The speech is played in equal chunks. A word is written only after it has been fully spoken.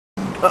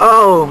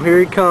Oh, here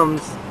he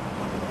comes.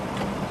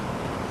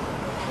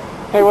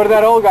 Hey, what did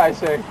that old guy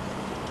say?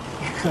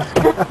 Did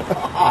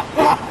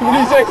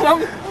he say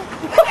something?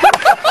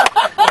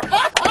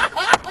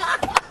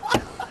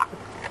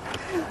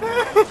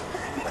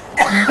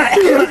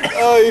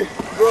 Oh,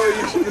 bro,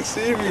 you should have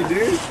seen me,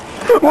 dude.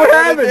 What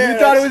happened? You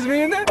thought it was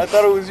me in there? I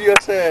thought it was you.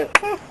 I said,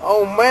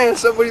 oh man,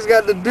 somebody's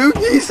got the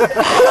dookies.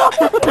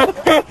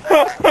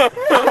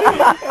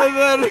 And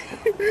then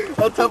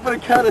on top of the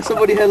counter,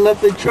 somebody had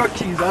left their truck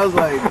keys. I was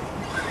like,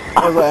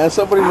 and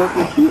somebody left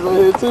their keys on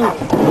here too.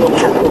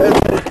 And then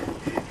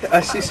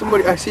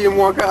I see him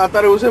walk out. I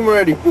thought it was him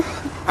already.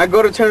 I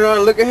go to turn around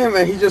and look at him,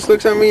 and he just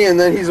looks at me, and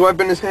then he's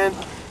wiping his hand,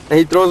 and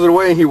he throws it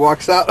away, and he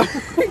walks out.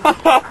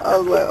 I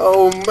was like,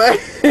 oh man.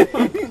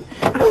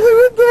 I was like,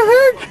 what the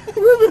heck?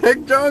 Where the heck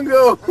John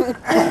go?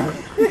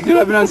 Dude,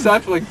 I've been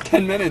outside for like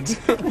 10 minutes.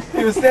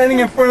 He was standing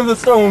in front of the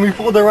store when we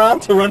pulled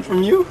around to run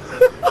from you.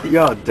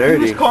 Y'all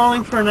dirty. He was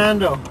calling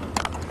Fernando.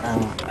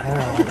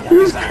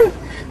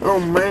 Oh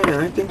man,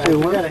 I think they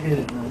We went. gotta hit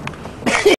it, man.